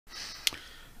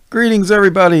Greetings,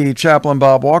 everybody. Chaplain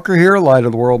Bob Walker here, Light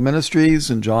of the World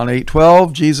Ministries. In John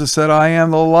 8:12, Jesus said, I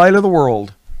am the light of the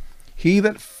world. He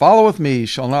that followeth me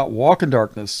shall not walk in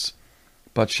darkness,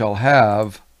 but shall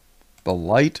have the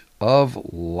light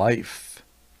of life.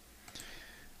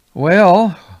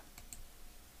 Well,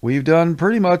 we've done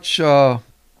pretty much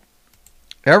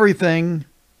everything.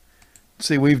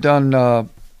 See, we've done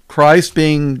Christ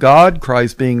being God,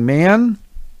 Christ being man,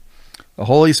 the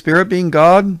Holy Spirit being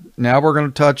God. Now we're going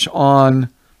to touch on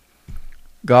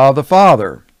God the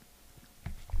Father.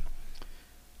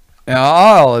 Now,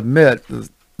 I'll admit,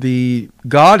 the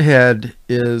Godhead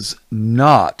is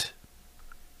not,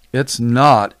 it's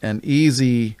not an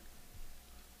easy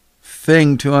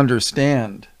thing to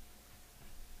understand.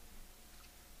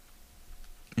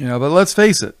 But let's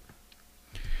face it.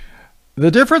 The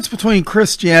difference between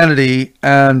Christianity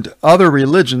and other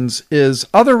religions is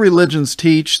other religions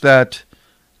teach that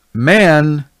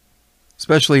man,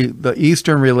 especially the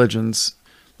Eastern religions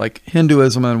like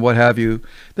Hinduism and what have you,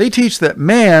 they teach that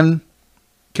man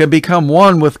can become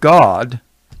one with God.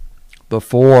 The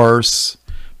Force.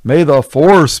 May the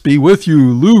Force be with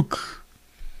you, Luke.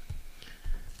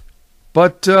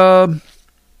 But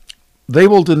they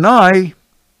will deny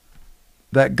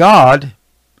that God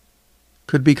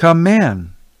could become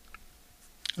man.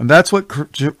 And that's what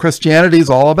Christianity is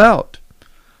all about.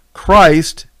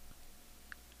 Christ,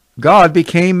 God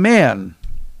became man.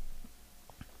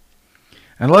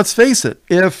 And let's face it,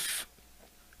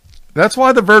 that's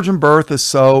why the virgin birth is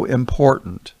so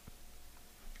important.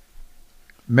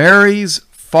 Mary's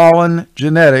fallen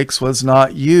genetics was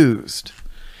not used.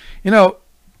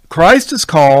 Christ is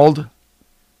called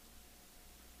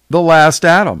the last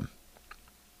Adam.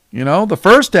 The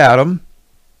first Adam.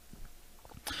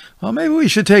 Well, maybe we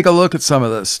should take a look at some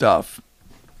of this stuff.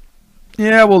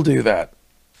 Yeah, we'll do that.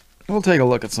 We'll take a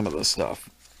look at some of this stuff.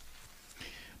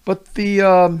 But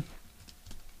the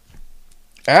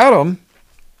Adam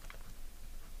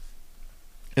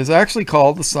is actually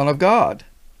called the Son of God.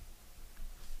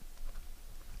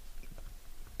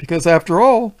 Because after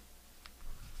all,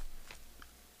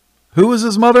 who was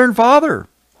his mother and father?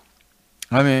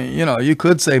 I mean, you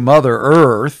could say Mother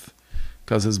Earth,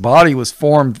 because his body was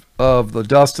formed of the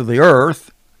dust of the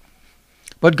earth.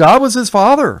 But God was his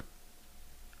father.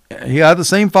 He had the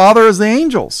same father as the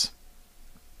angels.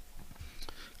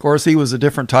 Of course, he was a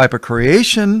different type of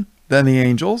creation than the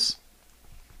angels.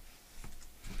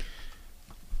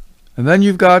 And then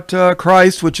you've got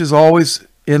Christ, which is always,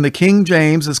 in the King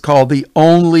James, is called the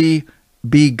only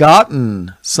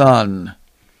begotten Son.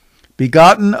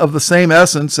 Begotten of the same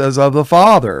essence as of the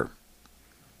Father,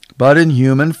 but in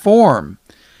human form.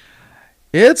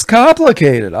 It's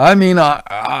complicated. I mean,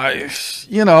 I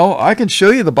can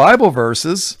show you the Bible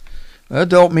verses. That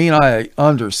don't mean I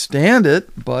understand it,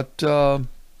 but we're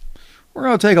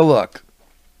going to take a look.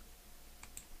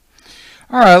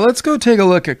 All right, let's go take a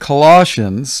look at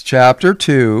Colossians Chapter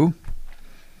 2.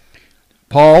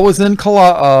 Paul was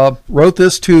wrote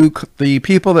this to the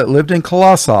people that lived in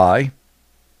Colossae.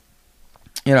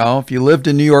 If you lived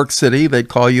in New York City, they'd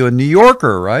call you a New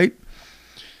Yorker, right?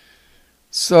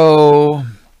 So,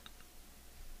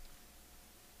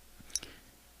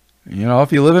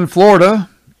 if you live in Florida,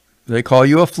 they call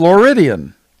you a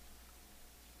Floridian.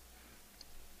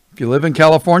 If you live in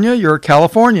California, you're a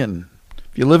Californian.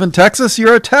 If you live in Texas,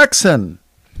 you're a Texan.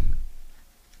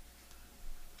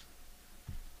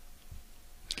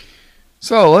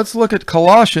 So, let's look at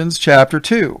Colossians chapter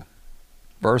 2,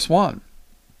 verse 1.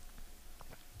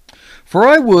 For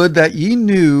I would that ye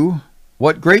knew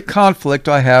what great conflict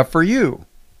I have for you,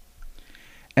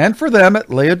 and for them at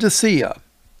Laodicea,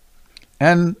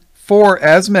 and for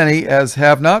as many as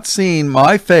have not seen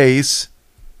my face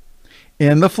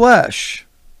in the flesh.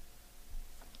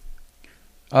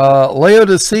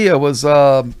 Laodicea was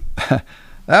that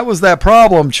was that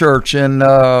problem church in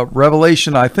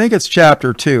Revelation. I think it's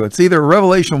chapter 2. It's either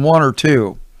Revelation 1 or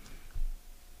 2.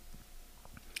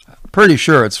 Pretty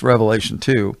sure it's Revelation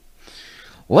 2.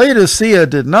 Laodicea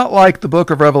did not like the book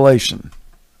of Revelation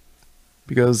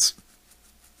because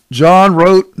John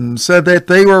wrote and said that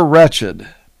they were wretched.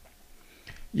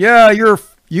 Yeah,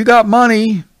 you got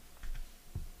money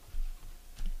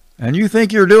and you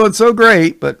think you're doing so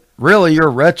great, but really you're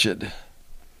wretched.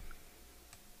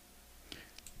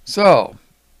 So,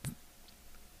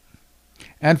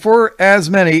 and for as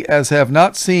many as have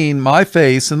not seen my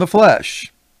face in the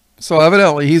flesh. So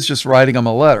evidently he's just writing them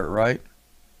a letter, right?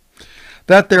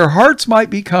 That their hearts might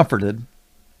be comforted,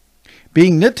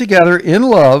 being knit together in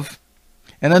love,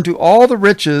 and unto all the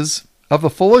riches of the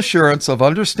full assurance of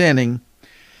understanding,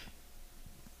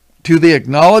 to the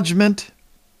acknowledgement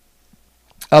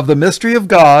of the mystery of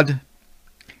God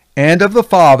and of the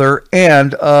Father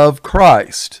and of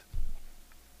Christ.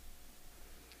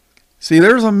 See,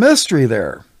 there's a mystery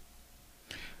there.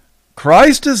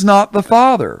 Christ is not the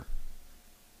Father,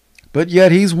 but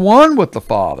yet he's one with the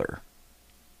Father.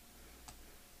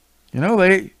 You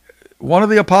know, one of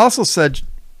the apostles said,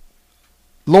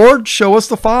 Lord, show us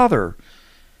the Father.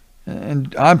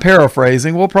 And I'm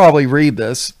paraphrasing. We'll probably read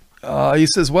this. He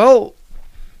says,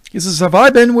 have I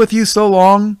been with you so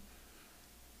long?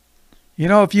 You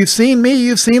know, if you've seen me,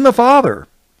 you've seen the Father.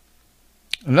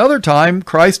 Another time,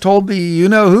 Christ told the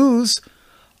you-know-whos,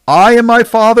 I and my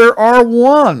Father are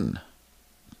one.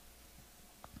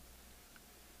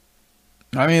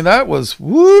 I mean, that was,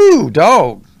 woo,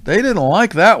 dog. They didn't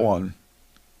like that one.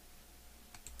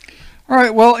 All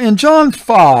right, well, in John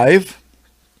 5,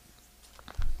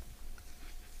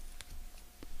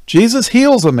 Jesus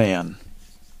heals a man.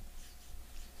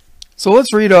 So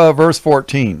let's read verse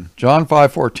 14, John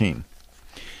 5:14.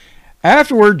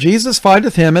 Afterward, Jesus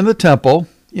findeth him in the temple,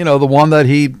 you know, the one that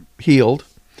he healed,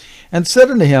 and said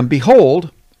unto him,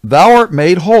 Behold, thou art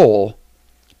made whole.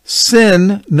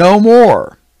 Sin no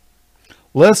more,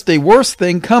 lest a worse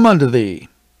thing come unto thee.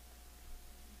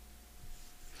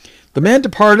 The man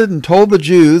departed and told the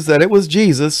Jews that it was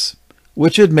Jesus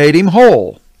which had made him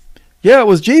whole. Yeah, it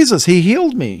was Jesus. He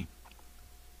healed me.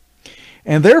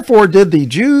 And therefore did the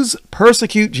Jews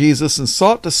persecute Jesus and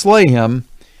sought to slay him,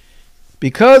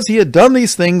 because he had done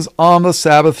these things on the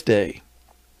Sabbath day.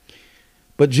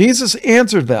 But Jesus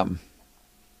answered them,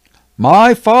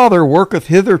 My Father worketh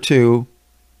hitherto,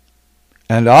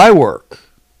 and I work.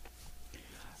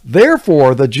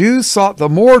 Therefore the Jews sought the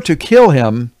more to kill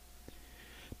him,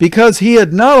 because he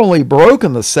had not only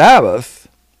broken the Sabbath,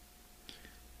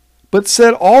 but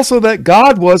said also that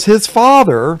God was his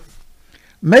Father,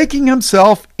 making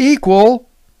himself equal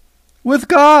with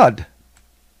God.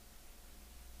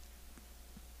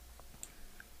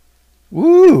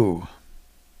 Woo!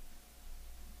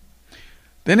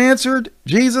 Then answered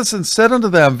Jesus and said unto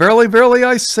them, Verily, verily,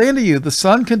 I say unto you, the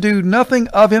Son can do nothing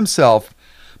of himself,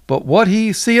 but what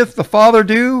he seeth the Father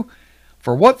do.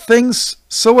 For what things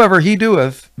soever he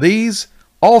doeth, these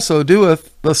also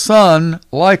doeth the Son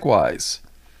likewise.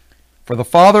 For the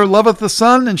Father loveth the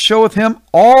Son, and showeth him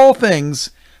all things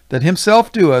that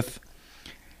himself doeth,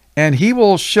 and he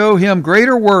will show him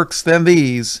greater works than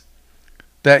these,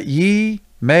 that ye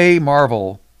may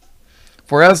marvel.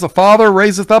 For as the Father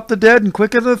raiseth up the dead and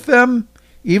quickeneth them,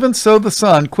 even so the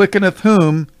Son quickeneth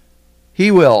whom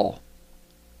he will.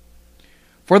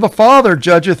 For the Father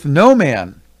judgeth no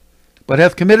man, but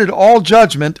hath committed all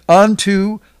judgment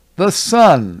unto the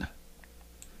Son,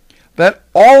 that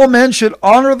all men should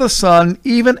honor the Son,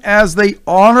 even as they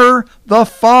honor the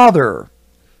Father.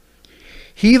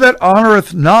 He that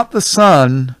honoreth not the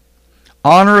Son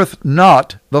honoreth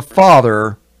not the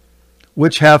Father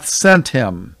which hath sent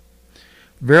him.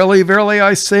 Verily, verily,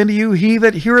 I say unto you, he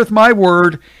that heareth my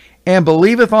word, and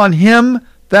believeth on him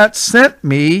that sent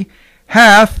me,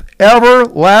 hath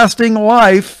everlasting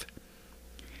life,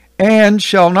 and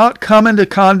shall not come into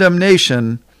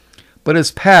condemnation, but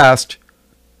is passed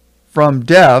from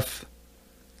death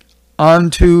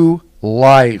unto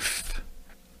life.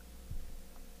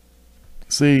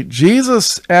 See,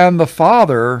 Jesus and the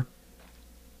Father,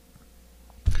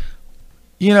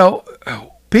 you know,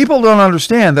 people don't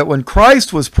understand that when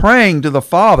Christ was praying to the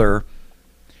Father,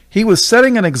 he was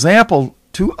setting an example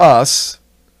to us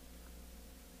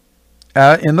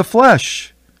in the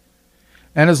flesh.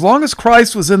 And as long as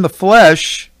Christ was in the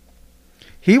flesh,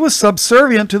 he was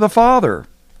subservient to the Father.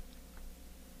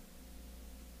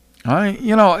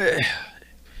 It's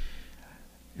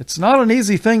not an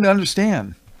easy thing to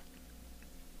understand.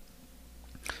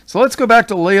 So let's go back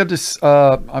to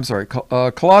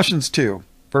Colossians 2,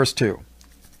 verse 2.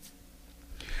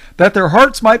 That their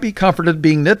hearts might be comforted,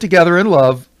 being knit together in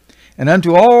love, and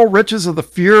unto all riches of the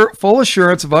full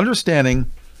assurance of understanding,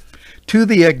 to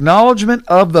the acknowledgement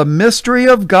of the mystery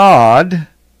of God,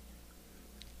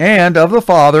 and of the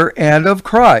Father, and of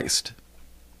Christ.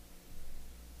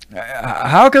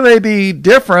 How can they be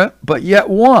different, but yet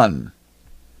one?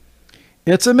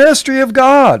 It's a mystery of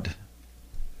God.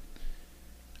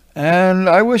 And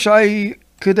I wish I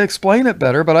could explain it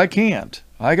better, but I can't.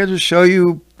 I could just show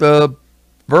you the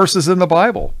verses in the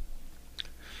Bible.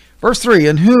 Verse 3,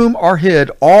 in whom are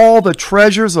hid all the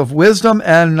treasures of wisdom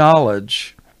and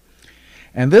knowledge.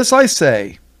 And this I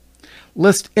say,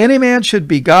 lest any man should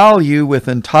beguile you with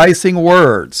enticing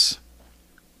words.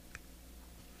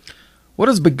 What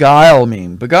does beguile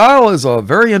mean? Beguile is a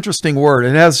very interesting word.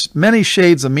 It has many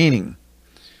shades of meaning.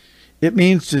 It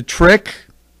means to trick,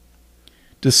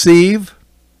 deceive,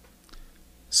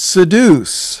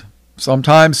 seduce.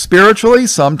 Sometimes spiritually,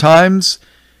 sometimes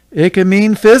it can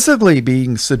mean physically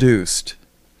being seduced.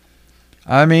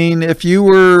 I mean, if you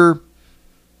were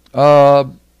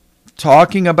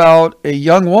talking about a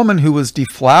young woman who was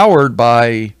deflowered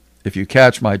by, if you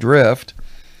catch my drift,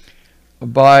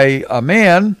 by a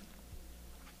man,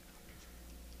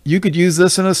 you could use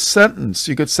this in a sentence.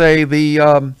 You could say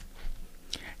the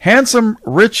handsome,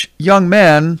 rich young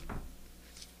man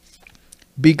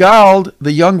beguiled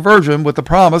the young virgin with the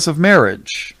promise of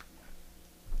marriage.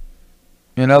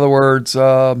 In other words,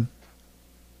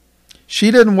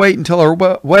 she didn't wait until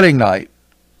her wedding night.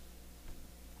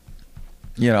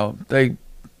 You know, the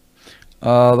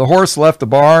horse left the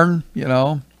barn, you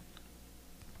know.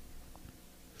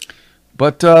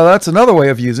 But that's another way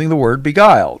of using the word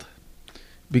beguiled.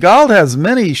 Beguiled has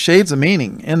many shades of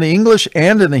meaning in the English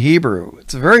and in the Hebrew.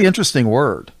 It's a very interesting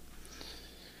word.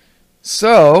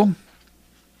 So,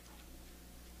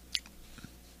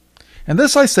 and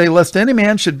this I say, lest any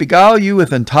man should beguile you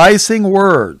with enticing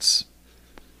words.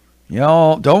 You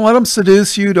know, don't let them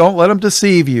seduce you. Don't let them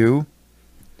deceive you.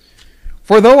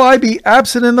 For though I be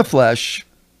absent in the flesh,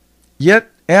 yet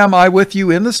am I with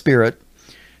you in the Spirit,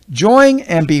 joying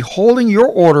and beholding your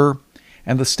order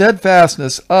and the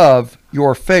steadfastness of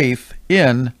your faith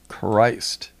in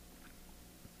Christ.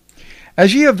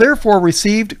 As ye have therefore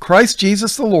received Christ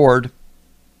Jesus the Lord,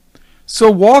 so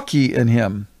walk ye in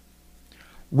him,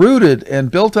 rooted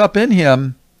and built up in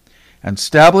him, and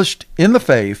stablished in the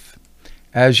faith,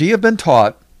 as ye have been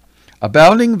taught,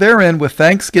 abounding therein with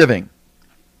thanksgiving.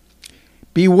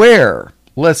 Beware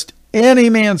lest any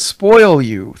man spoil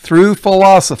you through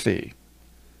philosophy.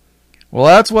 Well,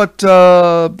 that's what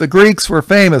the Greeks were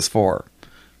famous for.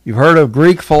 You've heard of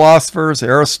Greek philosophers,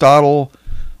 Aristotle,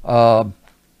 Plato,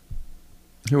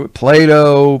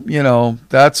 you know,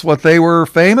 that's what they were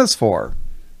famous for.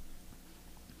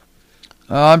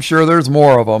 I'm sure there's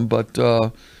more of them, but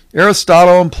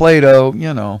Aristotle and Plato,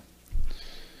 you know.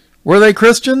 Were they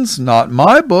Christians? Not in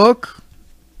my book.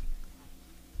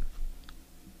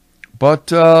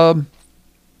 But,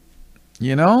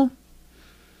 you know,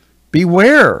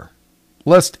 beware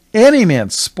lest any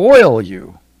man spoil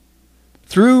you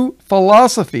through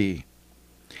philosophy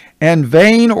and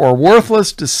vain or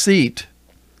worthless deceit,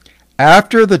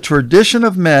 after the tradition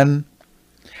of men,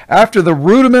 after the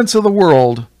rudiments of the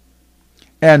world,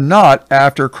 and not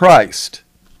after Christ.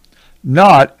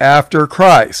 Not after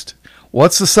Christ.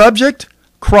 What's the subject?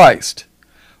 Christ.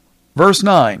 Verse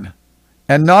 9,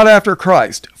 and not after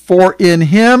Christ. For in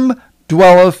him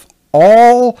dwelleth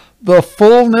all the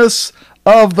fullness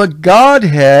of the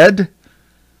Godhead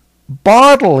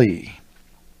bodily.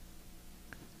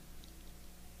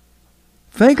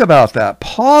 Think about that.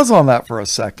 Pause on that for a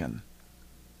second.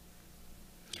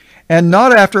 And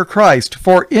not after Christ,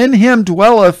 for in him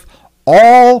dwelleth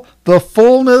all the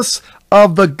fullness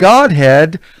of the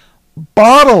Godhead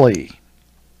bodily.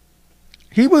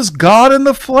 He was God in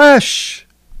the flesh.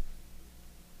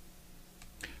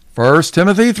 1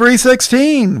 Timothy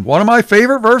 3:16, one of my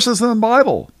favorite verses in the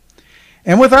Bible.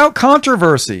 And without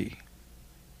controversy,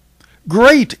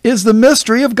 great is the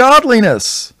mystery of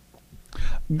godliness.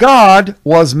 God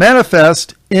was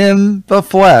manifest in the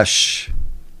flesh.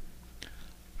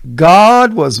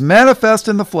 God was manifest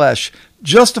in the flesh,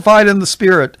 justified in the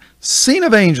Spirit, seen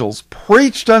of angels,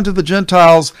 preached unto the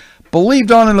Gentiles,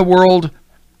 believed on in the world,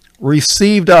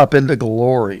 received up into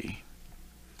glory.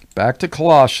 Back to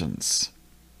Colossians,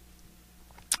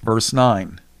 verse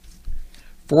 9.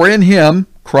 For in him,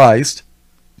 Christ,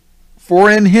 for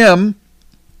in him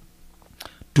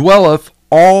dwelleth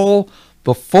all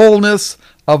the fullness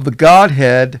of the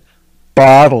Godhead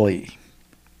bodily.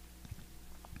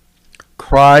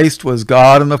 Christ was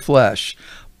God in the flesh,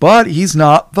 but he's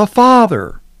not the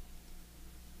Father.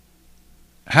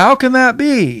 How can that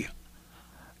be?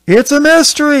 It's a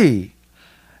mystery.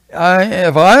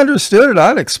 If I understood it,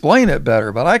 I'd explain it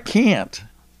better, but I can't.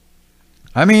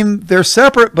 I mean, they're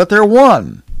separate, but they're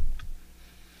one.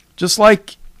 Just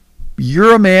like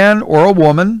you're a man or a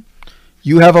woman,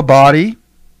 you have a body,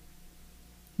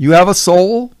 you have a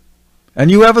soul,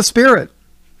 and you have a spirit.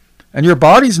 And your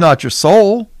body's not your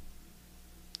soul.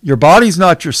 Your body's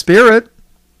not your spirit.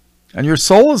 And your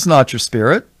soul is not your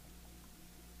spirit.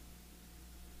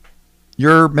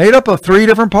 You're made up of 3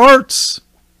 different parts.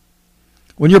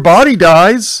 When your body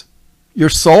dies, your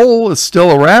soul is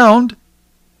still around.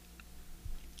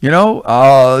 You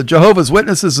know, Jehovah's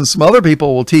Witnesses and some other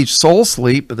people will teach soul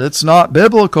sleep, but it's not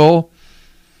biblical.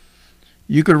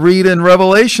 You could read in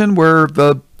Revelation where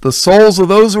the souls of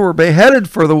those who were beheaded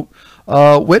for the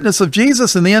witness of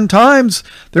Jesus in the end times,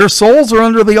 their souls are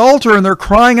under the altar and they're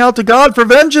crying out to God for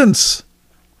vengeance.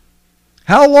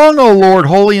 How long, O Lord,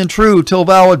 holy and true, till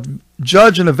thou would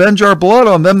judge and avenge our blood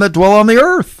on them that dwell on the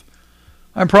earth?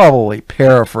 I'm probably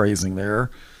paraphrasing there.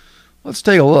 Let's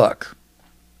take a look.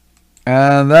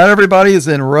 And that, everybody, is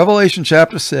in Revelation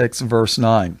chapter 6, verse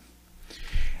 9.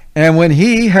 And when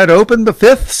he had opened the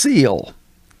fifth seal,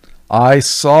 I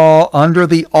saw under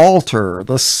the altar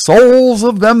the souls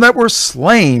of them that were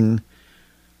slain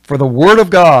for the word of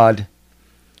God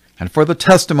and for the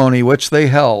testimony which they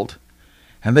held.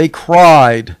 And they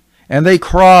cried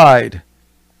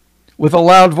with a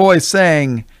loud voice,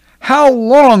 saying, How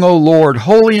long, O Lord,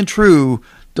 holy and true,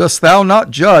 dost thou not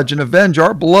judge and avenge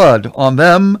our blood on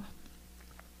them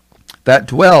that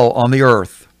dwell on the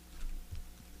earth?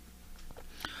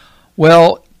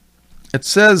 Well, it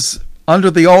says,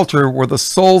 under the altar were the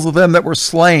souls of them that were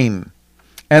slain,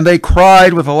 and they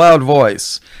cried with a loud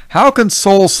voice. How can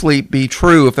soul sleep be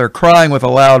true if they're crying with a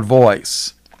loud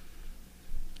voice?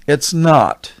 It's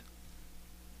not.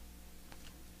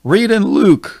 Read in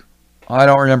Luke, I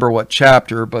don't remember what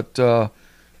chapter, but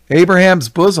Abraham's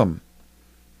bosom.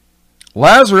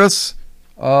 Lazarus,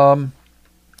 the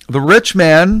rich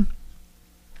man,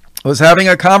 was having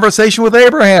a conversation with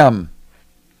Abraham,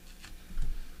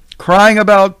 crying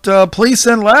about, please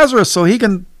send Lazarus so he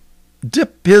can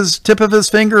dip his tip of his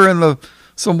finger in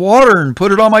some water and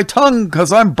put it on my tongue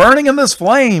because I'm burning in this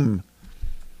flame.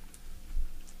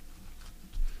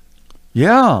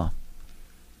 Yeah.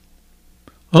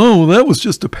 Oh, that was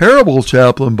just a parable,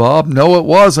 Chaplain Bob. No, it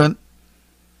wasn't.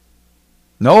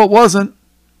 No, it wasn't.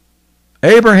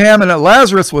 Abraham and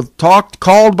Lazarus were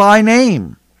called by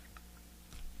name.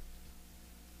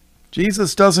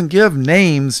 Jesus doesn't give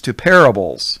names to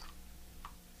parables.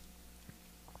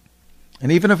 And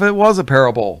even if it was a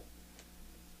parable,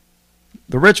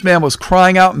 the rich man was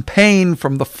crying out in pain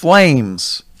from the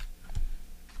flames.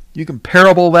 You can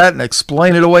parable that and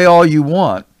explain it away all you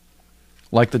want,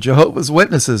 like the Jehovah's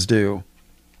Witnesses do.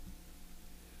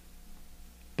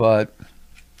 But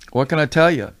what can I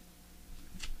tell you?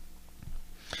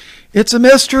 It's a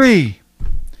mystery.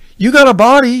 You got a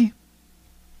body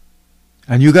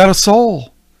and you got a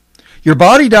soul. Your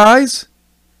body dies,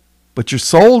 but your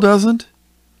soul doesn't.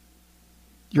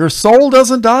 Your soul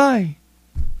doesn't die.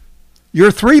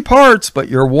 You're three parts, but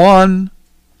you're one.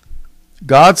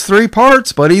 God's three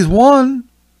parts, but he's one.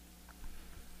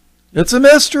 It's a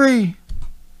mystery.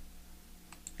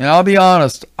 And I'll be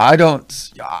honest, I don't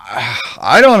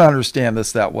understand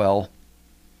this that well.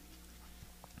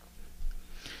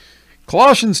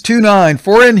 Colossians 2:9,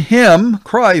 For in him,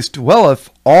 Christ, dwelleth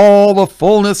all the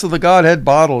fullness of the Godhead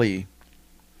bodily.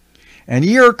 And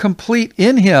ye are complete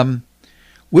in him,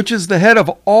 which is the head of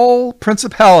all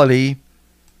principality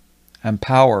and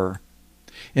power,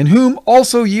 in whom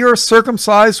also ye are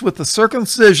circumcised with the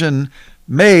circumcision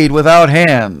made without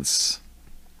hands.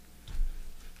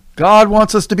 God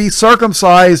wants us to be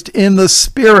circumcised in the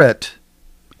spirit,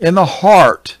 in the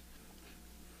heart,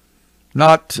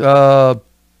 not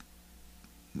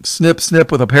snip,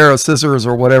 snip with a pair of scissors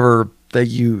or whatever they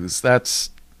use. That's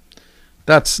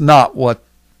not what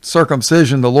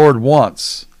circumcision the Lord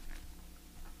wants.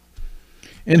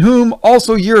 In whom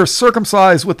also ye are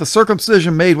circumcised with the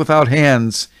circumcision made without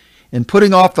hands, in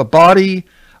putting off the body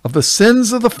of the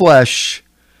sins of the flesh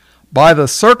by the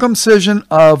circumcision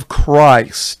of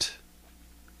Christ.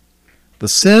 The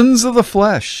sins of the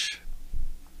flesh.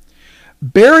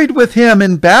 Buried with him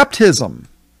in baptism.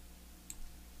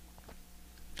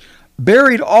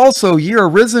 Buried also ye are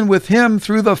risen with him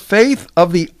through the faith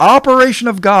of the operation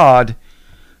of God,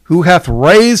 who hath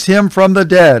raised him from the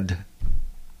dead.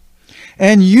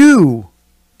 And you,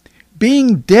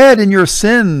 being dead in your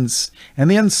sins and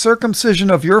the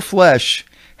uncircumcision of your flesh,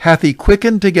 hath he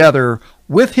quickened together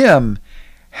with him,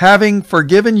 having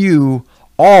forgiven you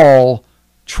all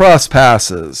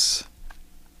trespasses.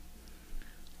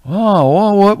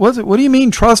 Oh, what do you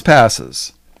mean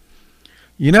trespasses?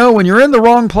 You know, when you're in the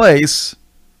wrong place,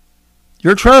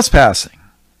 you're trespassing.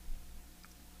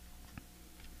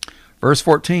 Verse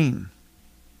 14.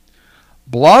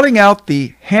 Blotting out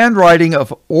the handwriting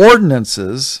of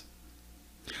ordinances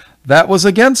that was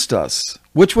against us,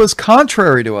 which was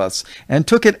contrary to us, and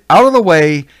took it out of the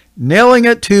way, nailing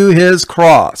it to his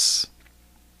cross.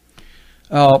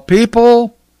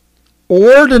 People,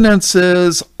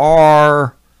 ordinances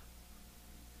are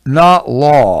not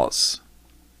laws.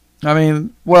 I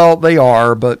mean, well, they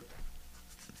are, but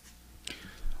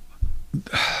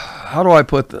how do I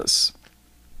put this?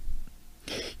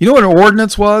 You know what an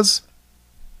ordinance was?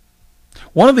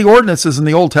 One of the ordinances in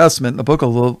the Old Testament, in the book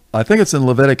of, I think it's in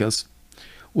Leviticus,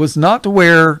 was not to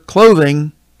wear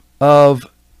clothing of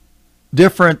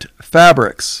different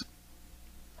fabrics.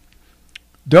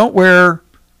 Don't wear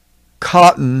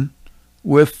cotton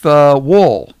with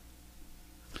wool.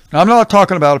 Now, I'm not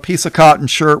talking about a piece of cotton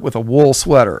shirt with a wool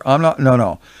sweater.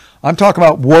 No. I'm talking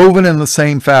about woven in the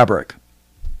same fabric.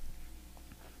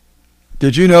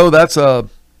 Did you know that's a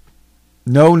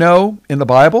no in the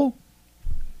Bible?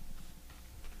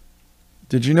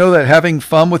 Did you know that having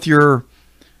fun with your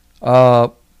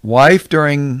wife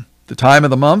during the time of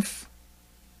the month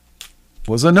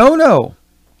was a no?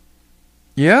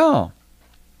 Yeah.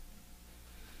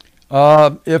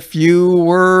 If you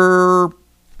were,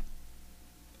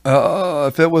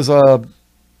 if it was a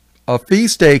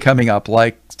feast day coming up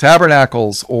like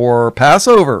Tabernacles or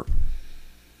Passover,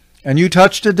 and you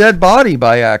touched a dead body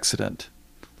by accident,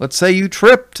 let's say you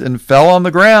tripped and fell on the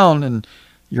ground and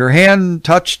your hand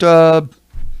touched a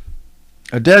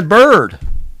dead bird.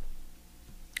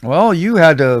 Well, you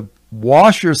had to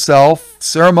wash yourself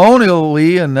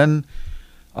ceremonially, and then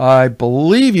I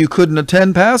believe you couldn't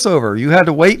attend Passover. You had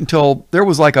to wait until there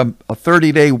was like a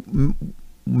 30-day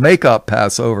makeup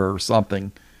Passover or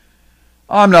something.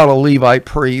 I'm not a Levite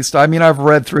priest. I mean, I've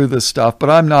read through this stuff, but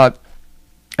I'm not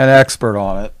an expert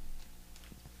on it.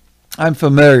 I'm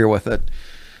familiar with it.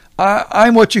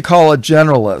 I'm what you call a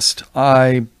generalist.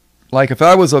 Like if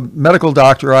I was a medical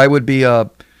doctor, I would be a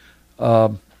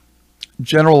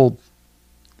general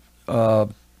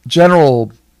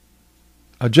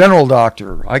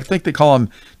doctor. I think they call them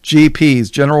GPs,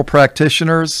 general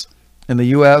practitioners in the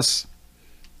U.S.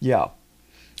 Yeah.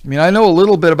 I mean, I know a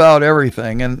little bit about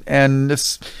everything, and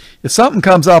if something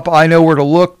comes up, I know where to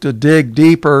look to dig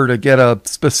deeper to get a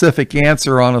specific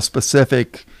answer on a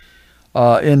specific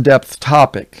in-depth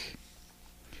topic.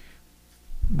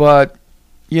 But,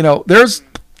 you know, there's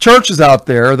churches out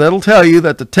there that'll tell you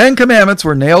that the 10 Commandments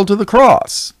were nailed to the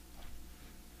cross.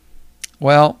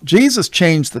 Well, Jesus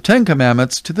changed the 10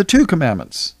 Commandments to the 2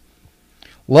 Commandments.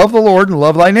 Love the Lord and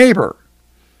love thy neighbor.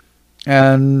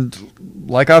 And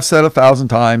like I've said 1,000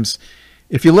 times,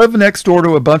 if you live next door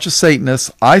to a bunch of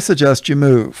Satanists, I suggest you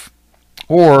move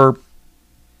or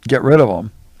get rid of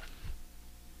them.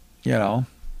 You know,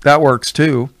 that works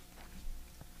too.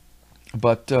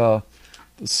 But the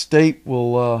state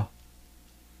will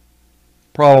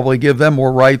probably give them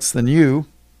more rights than you.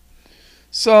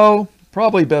 So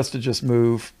probably best to just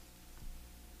move,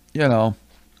 you know.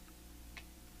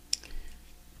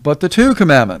 But the 2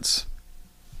 Commandments.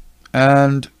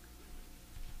 And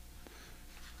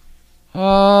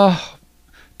tell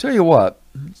you what,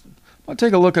 I'll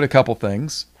take a look at a couple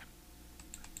things.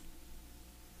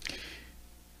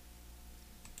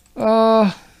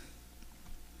 So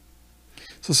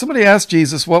somebody asked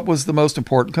Jesus what was the most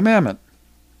important commandment.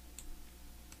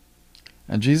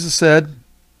 And Jesus said,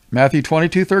 Matthew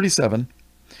 22:37,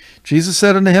 Jesus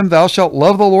said unto him, Thou shalt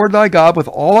love the Lord thy God with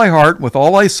all thy heart, with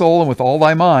all thy soul, and with all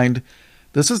thy mind.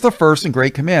 This is the first and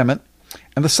great commandment.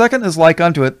 And the second is like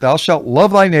unto it, Thou shalt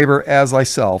love thy neighbor as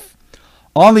thyself.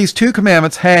 On these 2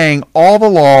 commandments hang all the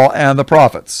law and the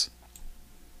prophets.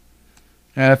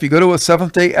 And if you go to a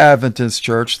Seventh-day Adventist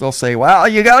church, they'll say, well,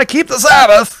 you got to keep the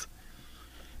Sabbath.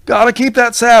 Got to keep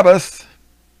that Sabbath.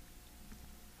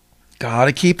 Got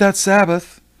to keep that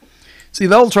Sabbath. See,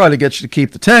 they'll try to get you to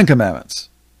keep the 10 Commandments.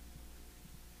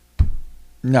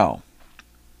 No.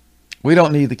 We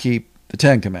don't need to keep the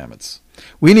 10 Commandments.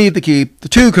 We need to keep the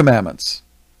 2 Commandments.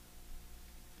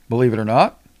 Believe it or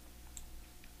not.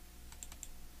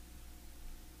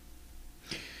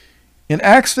 In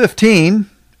Acts 15,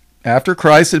 after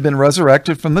Christ had been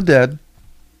resurrected from the dead,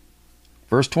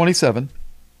 verse 27,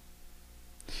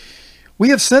 we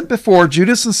have sent before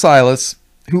Judas and Silas,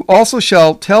 who also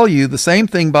shall tell you the same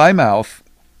thing by mouth,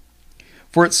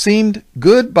 for it seemed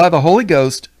good by the Holy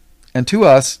Ghost and to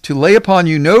us to lay upon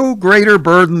you no greater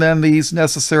burden than these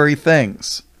necessary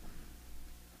things,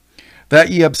 that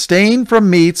ye abstain from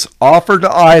meats offered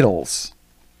to idols.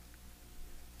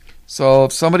 So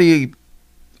if somebody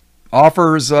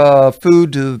offers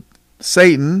food to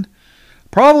Satan,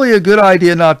 probably a good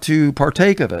idea not to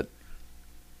partake of it.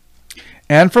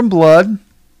 And from blood,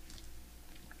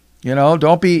 you know,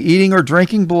 don't be eating or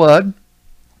drinking blood.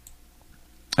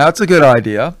 That's a good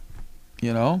idea,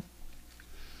 you know.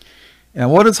 And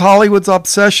what is Hollywood's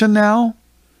obsession now?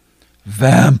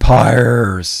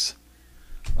 Vampires.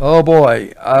 Oh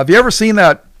boy. Have you ever seen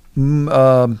that,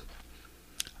 I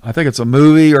think it's a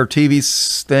movie or TV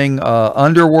thing,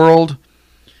 Underworld?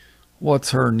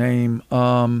 What's her name?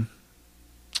 I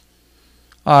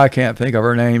can't think of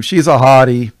her name. She's a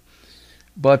hottie.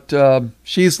 But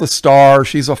she's the star.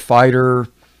 She's a fighter.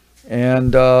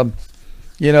 And,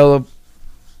 you know,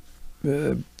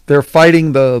 they're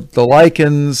fighting the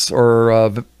lycans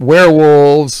or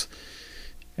werewolves.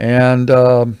 And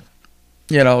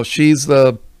she's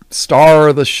the star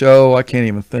of the show. I can't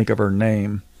even think of her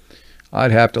name.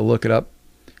 I'd have to look it up.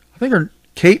 I think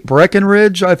Kate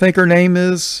Breckenridge, I think her name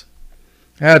is.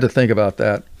 I had to think about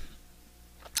that.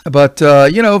 But,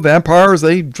 vampires,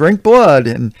 they drink blood.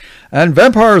 And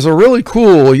vampires are really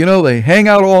cool. They hang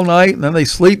out all night and then they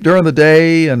sleep during the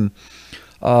day. And,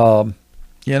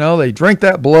 they drink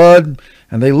that blood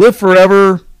and they live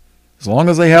forever as long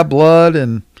as they have blood.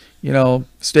 And,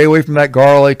 stay away from that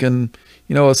garlic and,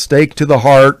 a stake to the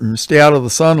heart and stay out of the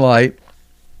sunlight.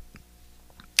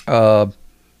 And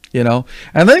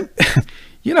they,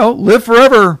 live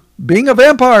forever being a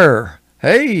vampire.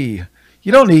 Hey,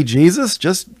 you don't need Jesus.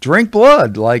 Just drink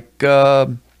blood. Like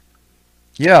a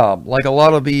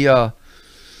lot of the,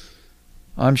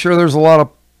 I'm sure there's a lot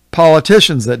of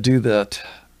politicians that do that.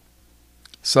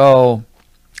 So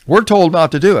we're told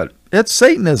not to do it. It's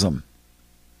Satanism.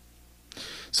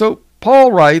 So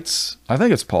Paul writes, I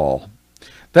think it's Paul,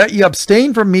 that ye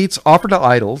abstain from meats offered to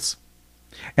idols,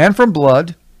 and from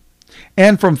blood,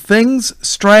 and from things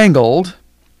strangled.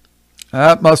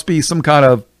 That must be some kind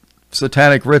of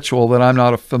satanic ritual that I'm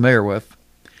not familiar with.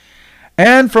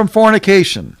 And from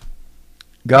fornication.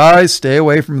 Guys, stay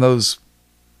away from those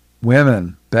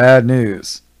women. Bad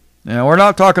news. Now, we're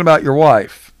not talking about your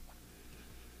wife.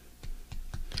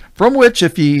 From which,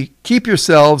 if ye keep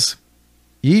yourselves,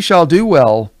 ye shall do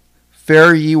well,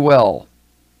 fare ye well.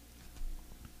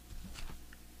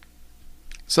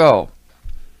 So,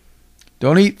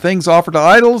 don't eat things offered to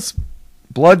idols,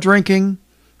 blood drinking,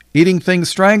 eating things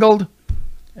strangled,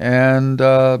 and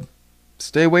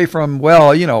stay away from,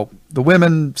 the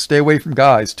women stay away from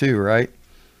guys too, right?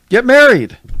 Get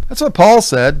married. That's what Paul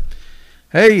said.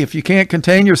 Hey, if you can't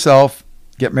contain yourself,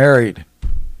 get married.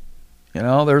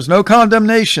 There's no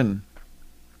condemnation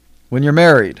when you're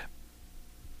married.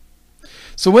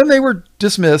 So when they were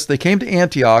dismissed, they came to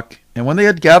Antioch, and when they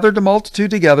had gathered the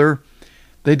multitude together,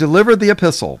 they delivered the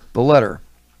epistle, the letter.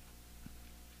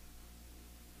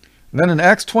 Then in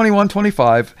Acts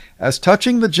 21:25, as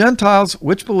touching the Gentiles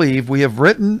which believe, we have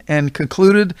written and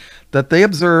concluded that they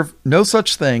observe no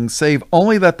such thing, save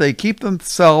only that they keep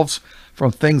themselves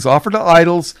from things offered to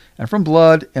idols, and from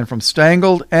blood, and from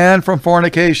strangled, and from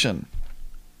fornication.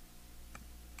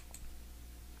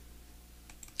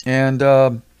 And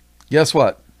guess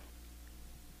what?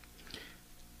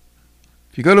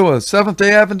 If you go to a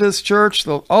Seventh-day Adventist church,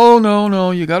 they'll, oh,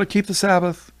 no, you got to keep the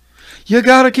Sabbath. You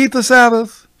got to keep the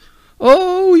Sabbath.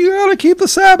 Oh, you got to keep the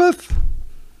Sabbath.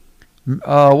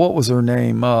 What was her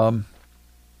name? Not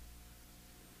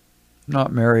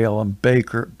Mary Ellen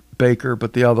Baker,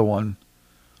 but the other one.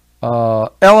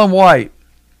 Ellen White.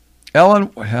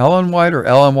 Ellen White or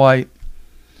Ellen White.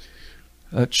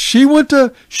 She went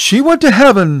to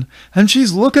heaven, and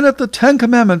she's looking at the Ten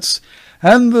Commandments,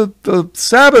 and the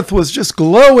Sabbath was just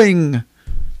glowing. And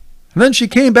then she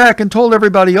came back and told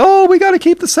everybody, oh, we got to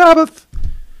keep the Sabbath.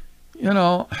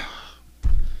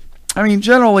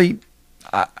 Generally,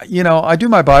 I do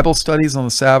my Bible studies on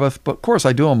the Sabbath, but of course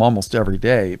I do them almost every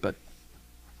day. But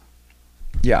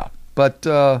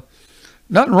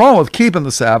nothing wrong with keeping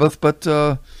the Sabbath. But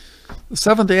the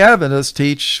Seventh-day Adventists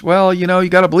teach, you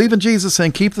got to believe in Jesus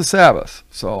and keep the Sabbath.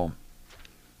 So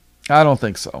I don't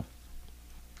think so.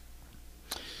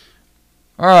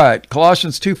 All right,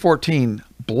 Colossians 2:14,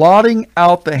 blotting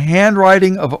out the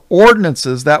handwriting of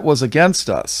ordinances that was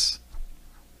against us,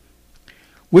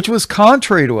 which was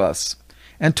contrary to us,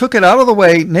 and took it out of the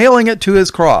way, nailing it to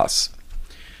his cross.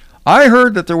 I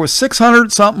heard that there was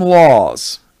 600-something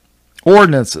laws,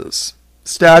 ordinances,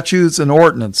 statutes and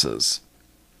ordinances.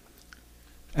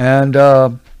 And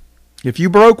if you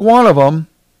broke one of them,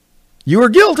 you were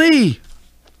guilty.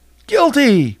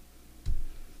 Guilty.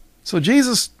 So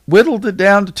Jesus whittled it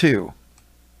down to 2.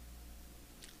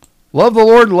 Love the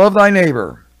Lord, love thy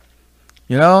neighbor.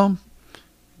 Don't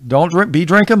be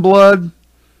drinking blood.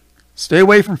 Stay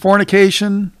away from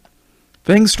fornication,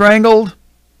 things strangled,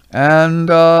 and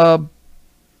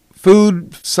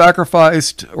food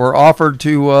sacrificed or offered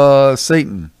to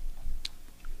Satan.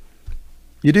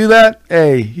 You do that,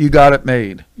 hey, you got it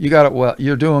made. You got it well.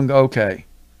 You're doing okay.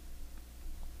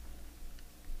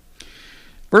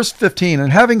 Verse 15,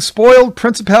 and having spoiled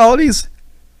principalities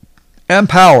and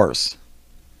powers.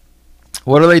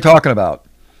 What are they talking about?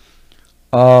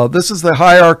 This is the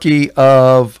hierarchy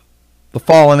of the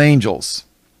fallen angels,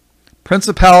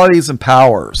 principalities and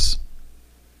powers.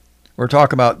 We're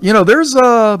talking about, there's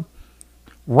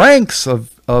ranks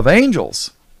of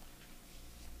angels.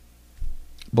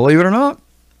 Believe it or not,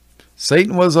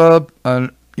 Satan was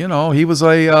he was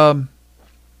a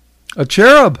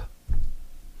cherub.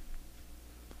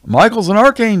 Michael's an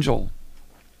archangel.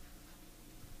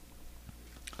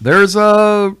 there's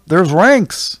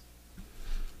ranks,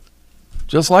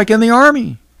 just like in the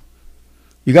army.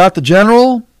 You got the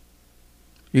general,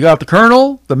 you got the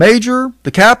colonel, the major,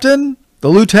 the captain, the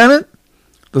lieutenant,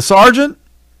 the sergeant,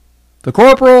 the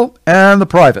corporal, and the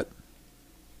private.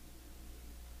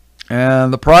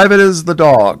 And the private is the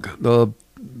dog.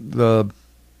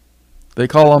 They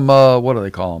call them, what do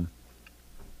they call them?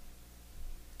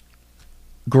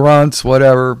 Grunts,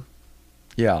 whatever.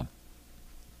 Yeah.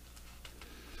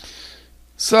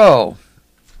 So,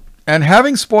 and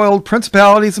having spoiled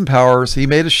principalities and powers, he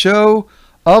made a show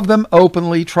of them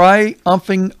openly,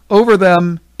 triumphing over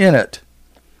them in it.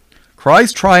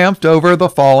 Christ triumphed over the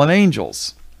fallen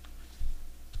angels.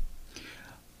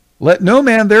 Let no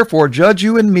man therefore judge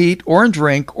you in meat or in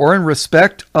drink or in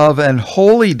respect of an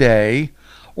holy day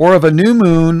or of a new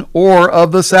moon or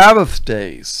of the Sabbath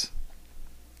days,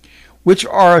 which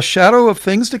are a shadow of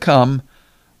things to come,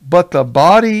 but the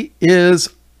body is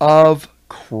of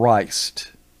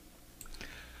Christ.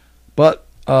 But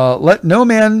let no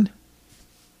man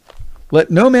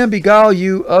beguile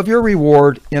you of your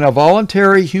reward in a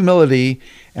voluntary humility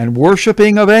and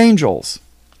worshiping of angels.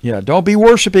 Yeah, don't be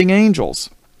worshiping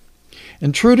angels.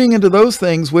 Intruding into those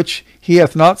things which he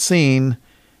hath not seen,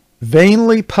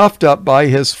 vainly puffed up by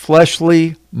his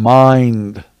fleshly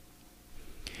mind,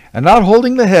 and not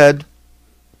holding the head,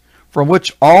 from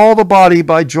which all the body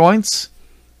by joints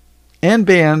and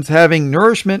bands, having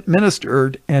nourishment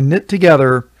ministered and knit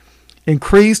together,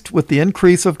 increased with the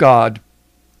increase of God.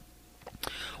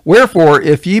 Wherefore,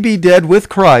 if ye be dead with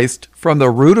Christ from the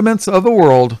rudiments of the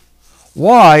world,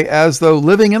 why, as though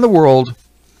living in the world,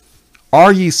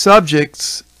 are ye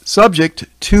subject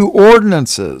to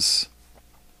ordinances?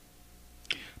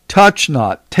 Touch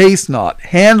not, taste not,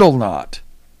 handle not,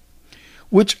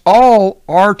 which all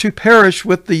are to perish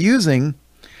with the using,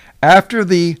 after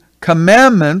the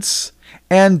commandments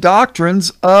and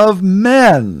doctrines of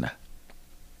men.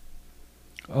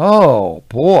 Oh,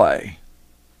 boy.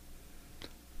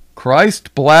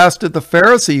 Christ blasted the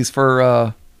Pharisees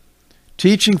for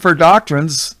teaching for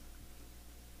doctrines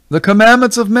the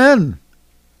commandments of men.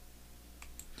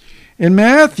 In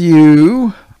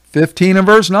Matthew 15 and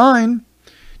verse 9,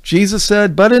 Jesus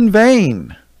said, but in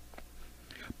vain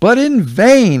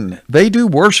they do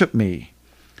worship me,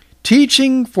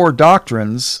 teaching for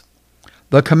doctrines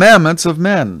the commandments of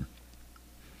men.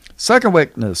 Second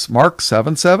witness, Mark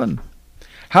 7:7.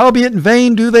 Howbeit in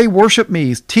vain do they worship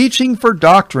me, teaching for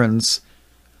doctrines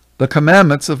the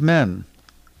commandments of men.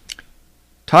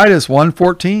 Titus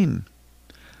 1:14.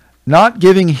 Not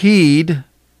giving heed,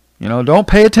 don't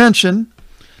pay attention,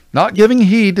 not giving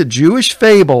heed to Jewish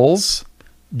fables,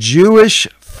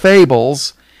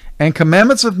 and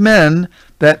commandments of men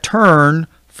that turn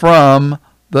from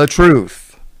the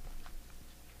truth.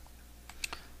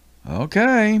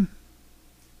 Okay.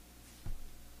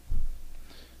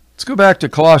 Let's go back to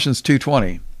Colossians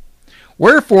 2:20.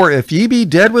 Wherefore, if ye be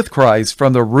dead with Christ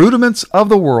from the rudiments of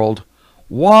the world,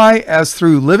 why, as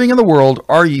through living in the world,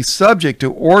 are ye subject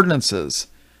to ordinances?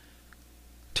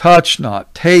 Touch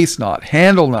not, taste not,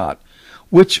 handle not,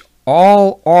 which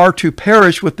all are to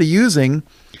perish with the using,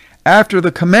 after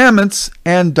the commandments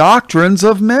and doctrines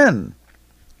of men,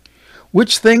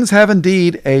 which things have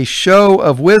indeed a show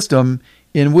of wisdom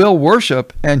in will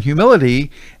worship and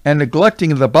humility, and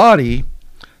neglecting the body,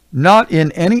 not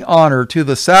in any honor to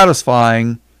the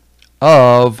satisfying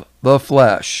of the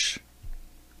flesh.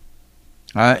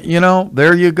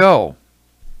 There you go.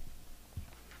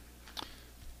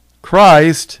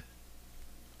 Christ,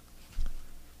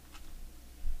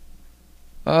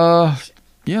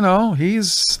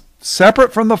 he's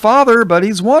separate from the Father, but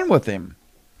he's one with him.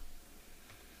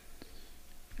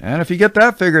 And if you get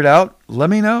that figured out, let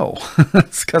me know,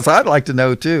 because I'd like to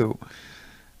know too.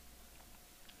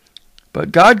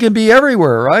 But God can be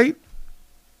everywhere, right?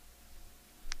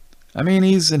 I mean,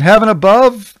 he's in heaven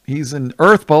above, he's in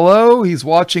earth below, he's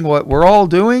watching what we're all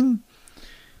doing.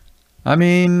 I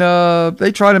mean,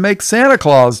 they try to make Santa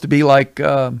Claus to be like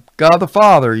God the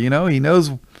Father, he knows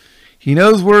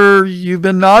where you've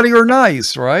been naughty or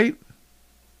nice, right?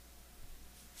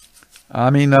 I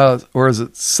mean, or is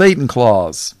it Satan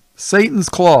Claus? Satan's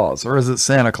Claus, or is it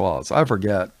Santa Claus? I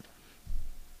forget.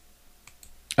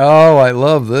 Oh, I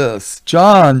love this.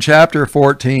 John chapter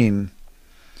 14.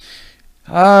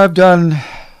 I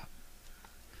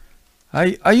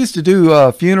used to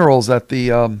do funerals at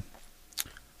the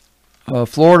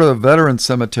Florida Veterans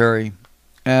Cemetery,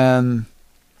 and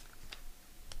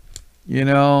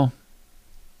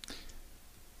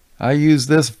I use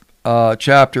this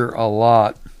chapter a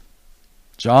lot.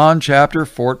 John chapter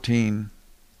 14.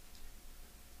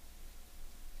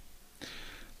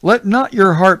 Let not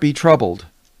your heart be troubled.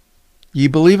 Ye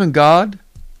believe in God,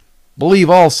 believe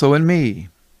also in me.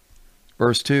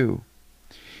 Verse 2.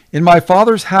 In my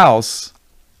Father's house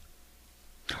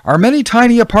are many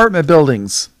tiny apartment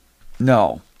buildings.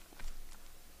 No.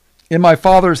 In my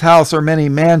Father's house are many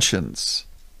mansions.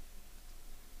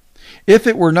 If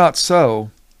it were not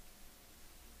so,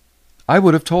 I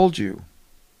would have told you.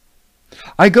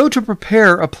 I go to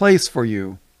prepare a place for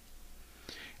you.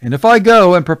 And if I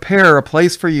go and prepare a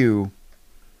place for you,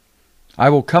 I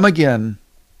will come again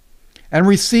and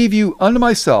receive you unto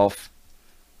myself,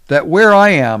 that where I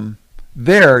am,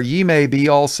 there ye may be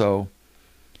also.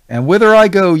 And whither I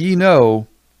go ye know,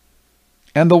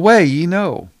 and the way ye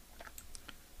know.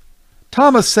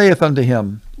 Thomas saith unto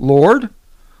him, Lord,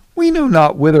 we know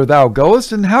not whither thou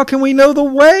goest, and how can we know the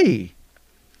way?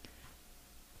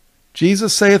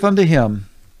 Jesus saith unto him,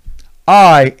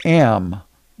 I am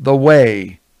the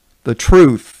way, the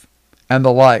truth, and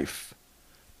the life.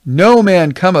 No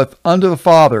man cometh unto the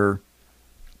Father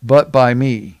but by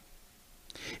me.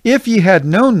 If ye had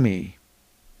known me,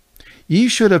 ye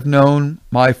should have known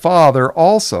my Father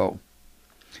also.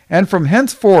 And from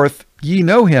henceforth ye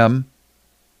know him,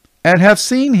 and have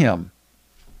seen him.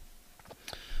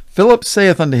 Philip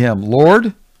saith unto him,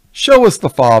 Lord, show us the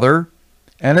Father,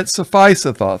 and it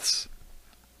sufficeth us.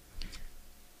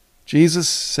 Jesus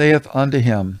saith unto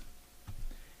him,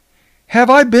 Have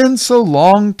I been so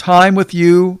long time with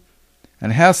you,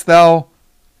 and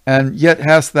yet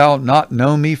hast thou not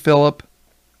known me, Philip?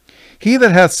 He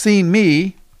that hath seen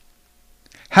me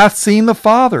hath seen the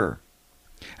Father.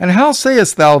 And how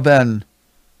sayest thou then,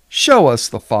 Show us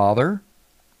the Father?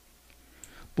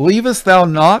 Believest thou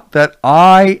not that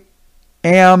I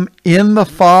am in the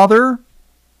Father?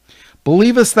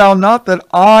 Believest thou not that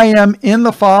I am in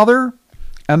the Father,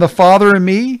 and the Father in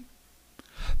me?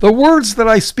 The words that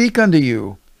I speak unto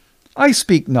you, I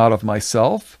speak not of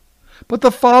myself, but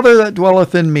the Father that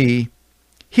dwelleth in me,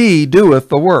 he doeth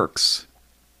the works.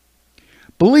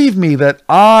 Believe me that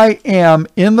I am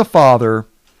in the Father,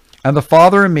 and the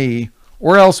Father in me,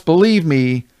 or else believe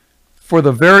me for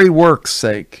the very work's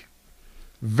sake.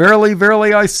 Verily,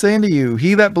 verily, I say unto you,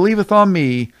 he that believeth on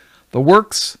me, the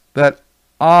works that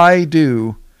I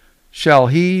do, shall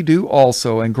he do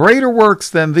also, and greater works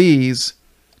than these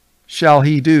shall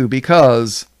he do,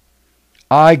 because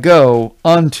I go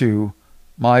unto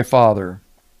my Father.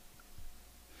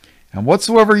 And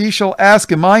whatsoever ye shall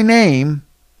ask in my name,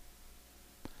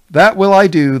 that will I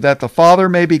do, that the Father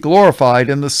may be glorified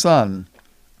in the Son.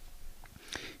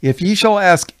 If ye shall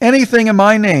ask anything in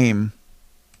my name,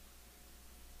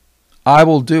 I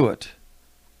will do it.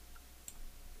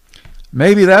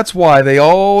 Maybe that's why they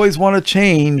always want to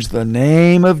change the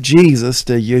name of Jesus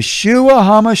to Yeshua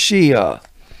HaMashiach.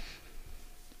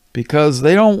 Because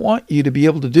they don't want you to be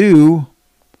able to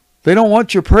they don't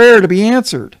want your prayer to be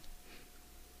answered.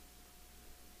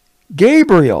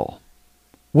 Gabriel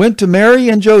went to Mary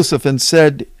and Joseph and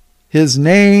said, His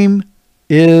name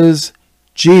is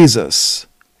Jesus.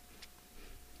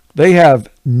 They have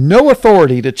no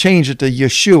authority to change it to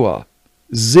Yeshua.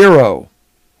 Zero.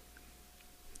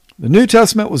 The New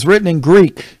Testament was written in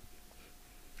Greek.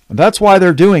 And that's why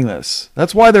they're doing this.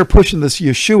 That's why they're pushing this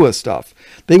Yeshua stuff.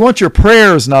 They want your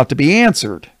prayers not to be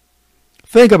answered.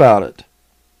 Think about it.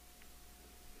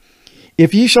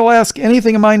 If ye shall ask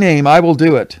anything in my name, I will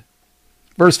do it.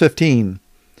 Verse 15.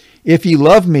 If ye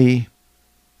love me,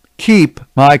 keep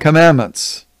my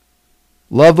commandments.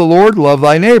 Love the Lord, love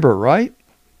thy neighbor, right?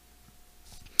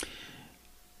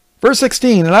 Verse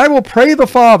 16. And I will pray the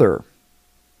Father.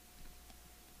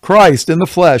 Christ in the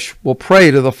flesh will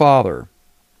pray to the Father.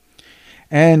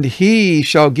 And he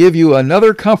shall give you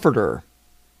another comforter,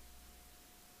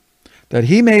 that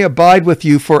he may abide with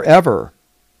you forever,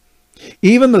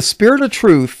 even the Spirit of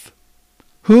truth,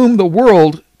 whom the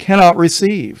world cannot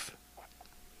receive.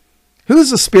 Who's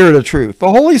the Spirit of truth?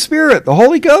 The Holy Spirit, the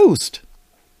Holy Ghost,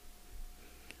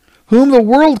 whom the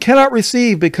world cannot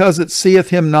receive, because it seeth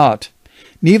him not,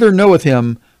 neither knoweth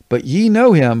him, but ye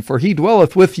know him, for he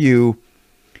dwelleth with you,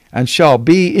 and shall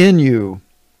be in you.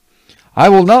 I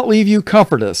will not leave you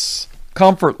comfortless.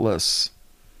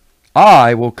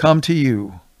 I will come to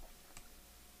you.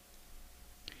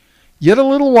 Yet a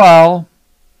little while,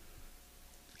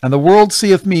 and the world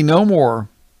seeth me no more,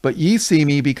 but ye see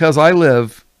me, because I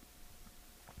live,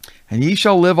 and ye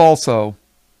shall live also.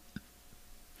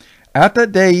 At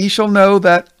that day ye shall know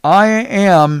that I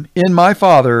am in my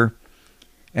Father,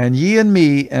 and ye in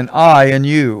me, and I in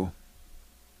you.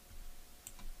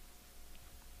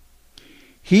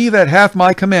 He that hath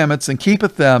my commandments and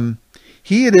keepeth them,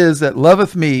 he it is that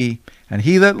loveth me, and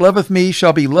he that loveth me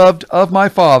shall be loved of my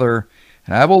Father,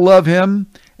 and I will love him,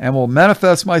 and will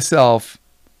manifest myself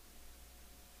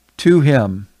to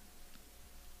him.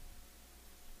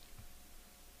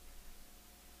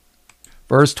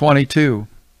 Verse 22.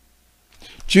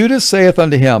 Judas saith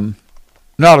unto him,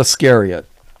 not Iscariot,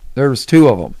 there's two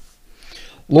of them,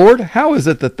 Lord, how is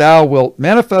it that thou wilt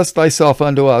manifest thyself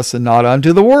unto us, and not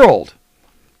unto the world?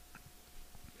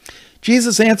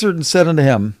 Jesus answered and said unto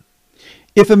him,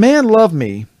 if a man love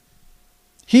me,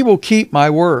 he will keep my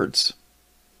words,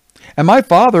 and my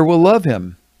Father will love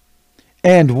him.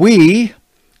 And we,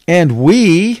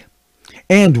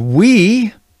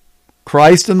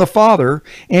 Christ and the Father,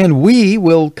 and we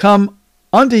will come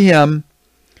unto him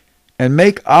and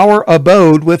make our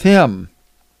abode with him.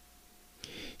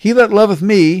 He that loveth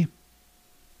me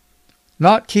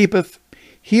not keepeth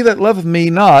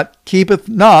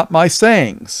not my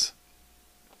sayings.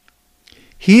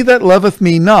 He that loveth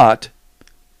me not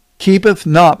keepeth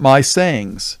not my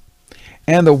sayings.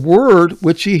 And the word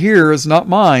which ye hear is not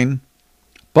mine,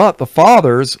 but the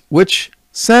Father's which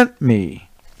sent me.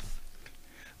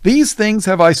 These things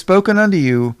have I spoken unto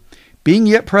you, being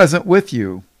yet present with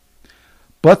you.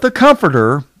 But the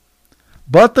Comforter,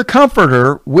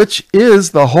 which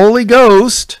is the Holy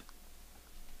Ghost,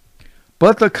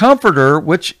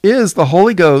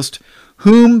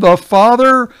 whom the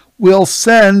Father will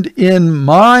send in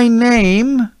my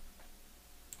name,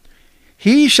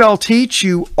 he shall teach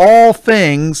you all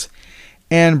things,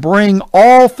 and bring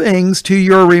all things to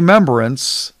your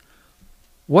remembrance,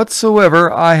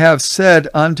 whatsoever I have said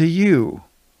unto you.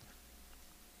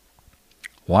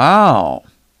 Wow.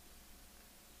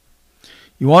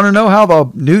 You want to know how the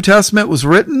New Testament was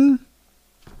written?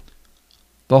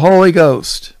 The Holy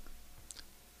Ghost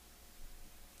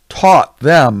taught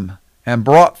them and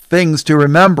brought things to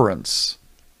remembrance.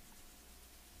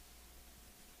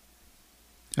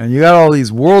 And you got all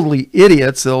these worldly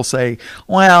idiots that'll say,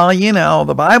 well, you know,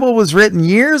 the Bible was written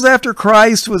years after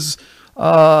Christ was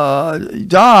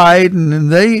died,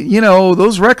 and they, you know,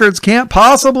 those records can't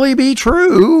possibly be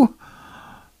true.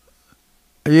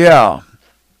 Yeah,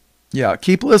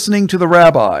 keep listening to the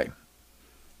rabbi.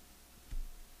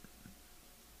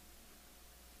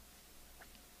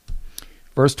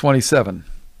 Verse 27.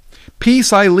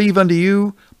 Peace I leave unto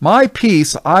you, my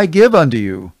peace I give unto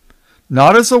you.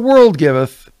 Not as the world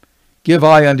giveth, give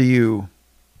I unto you.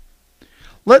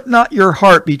 Let not your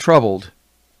heart be troubled,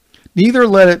 neither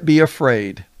let it be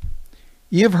afraid.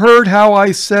 Ye have heard how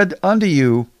I said unto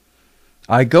you,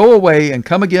 I go away and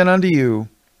come again unto you.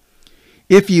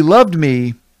 If ye loved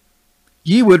me,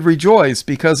 ye would rejoice,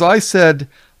 because I said,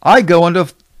 I go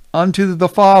unto the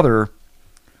Father,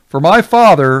 for my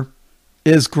Father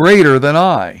is greater than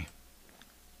I.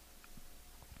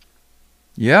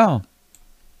 Yeah.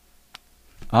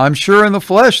 I'm sure in the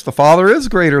flesh the Father is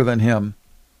greater than him.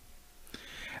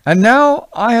 And now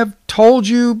I have told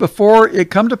you before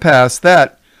it come to pass,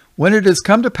 that when it is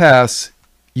come to pass,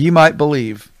 ye might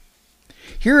believe.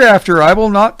 Hereafter I will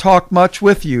not talk much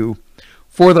with you,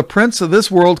 for the prince of this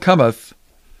world cometh,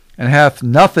 and hath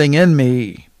nothing in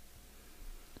me.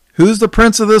 Who's the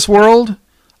prince of this world?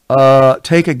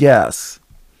 Take a guess.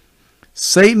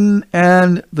 Satan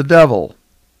and the devil.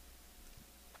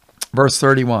 Verse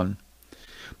 31.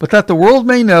 But that the world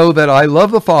may know that I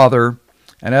love the Father,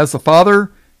 and as the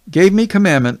Father gave me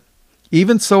commandment,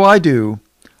 even so I do.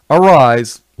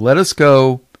 Arise, let us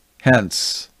go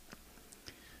hence.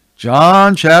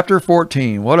 John chapter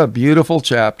 14. What a beautiful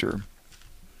chapter.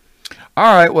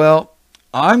 All right, well,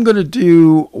 I'm going to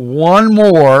do one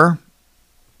more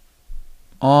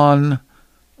on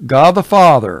God the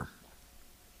Father.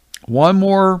 One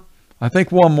more. I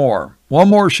think one more. One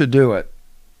more should do it.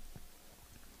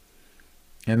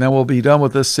 And then we'll be done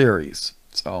with this series.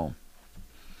 So,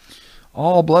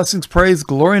 all blessings, praise,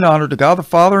 glory, and honor to God the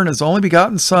Father and his only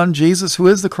begotten Son, Jesus, who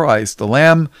is the Christ, the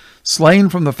Lamb slain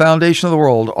from the foundation of the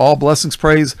world. All blessings,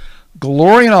 praise,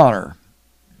 glory, and honor.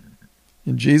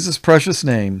 In Jesus' precious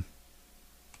name,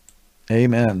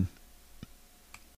 amen.